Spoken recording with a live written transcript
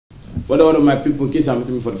What of my people, in case I'm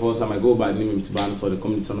meeting me for the first time, I go by the name of Mr. Barnes for the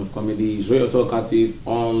comedy son of comedy. It's very talkative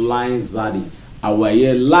online Zadi. Our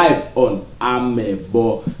here live on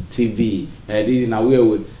Amebo TV. This is now where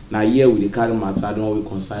we now here with the carry matter. I don't we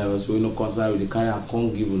concern us. We no concern with the carry. I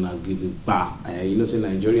can't give una get it back. You know, say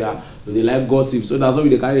Nigeria they like gossip, so that's why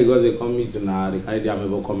we carry gossip coming to now. They carry the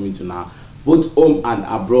Amebo coming to now. Both home and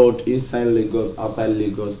abroad, inside Lagos, outside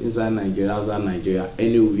Lagos, inside Nigeria, outside Nigeria,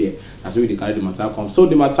 anywhere. That's where the carry the matter comes. So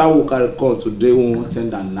the matter will carry call today. We won't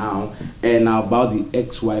send that now, and about the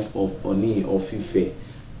ex-wife of Ooni of Ife,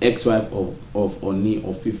 ex-wife of Ooni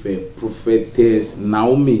of Ife, prophetess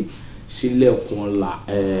Naomi Silekunola.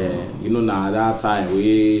 You know now that time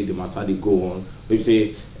where the matter they go on. We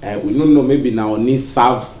say we don't know, maybe now Ooni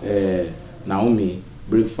serve Naomi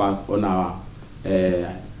breakfast on our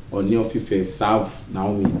Ooni of Ife serve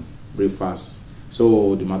Naomi breakfast.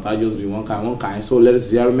 So the matter just be one kind. So let's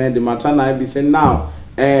see, the matter now be saying now,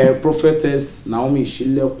 prophetess Naomi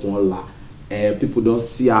Silekunola. People don't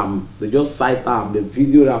see him, they just cite him, the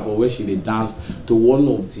video that for where she did dance to one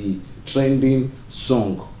of the trending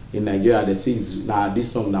song in Nigeria. They say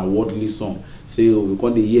this song na worldly song. Say we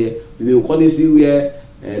call the year, we will call the see where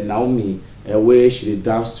Naomi where she did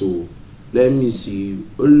dance to. Let me see.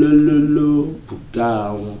 Olololo,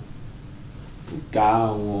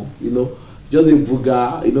 buga, you know, just a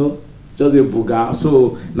buga, you know, just a buga.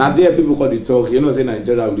 So now there people call the talk, you know, say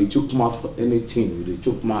Nigeria with the choke mouth for anything, with the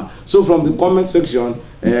choke mouth. So from the comment section,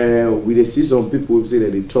 we see some people who say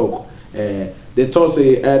that they talk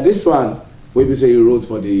say this one we say he wrote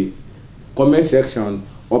for the comment section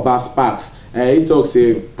about Sparks. He talks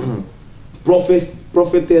say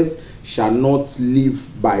prophetess shall not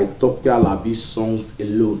live by Tokyo Labi songs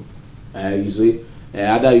alone. You see,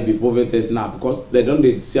 either you be prophetess now because they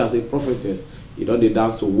don't see as a prophetess. You don't they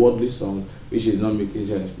dance to worldly song, which is not making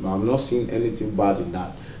sense. I'm not seeing anything bad in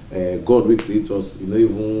that. God will create us, you know,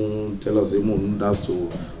 even tell us that's so.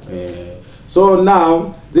 So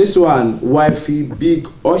now this one, wifey Big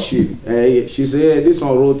Oshi, she said this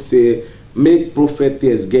one wrote say make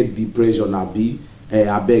prophetess get depression. I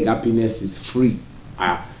beg happiness is free.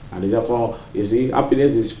 And you see,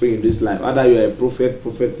 happiness is free in this life. Whether you are a prophet,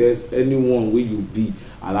 prophetess, anyone where you be,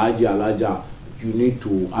 Alaja, you need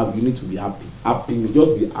to be happy. Happy,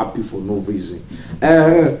 just be happy for no reason.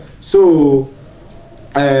 So,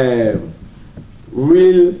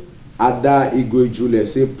 real Ada Igwe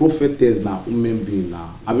Julius say prophetess na human being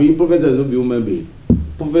now. I mean, prophetess don't be human being.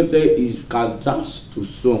 Prophetess is can dance to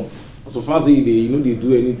song. So far as they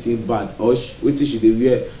do anything bad, or what should they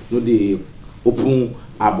wear? No, they open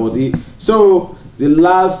her body. So the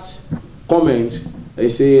last comment, they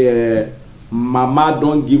say mama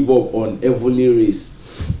don't give up on heavenly race.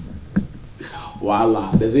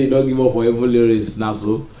 Voila, they say you don't give up on heavenly race now.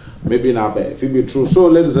 So maybe not bad if it be true. So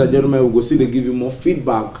ladies and gentlemen, we'll go see they give you more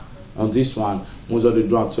feedback on this one. Most of the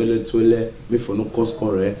do toilet me for no cost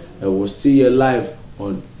correct. We'll see you live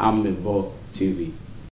on Amebo TV.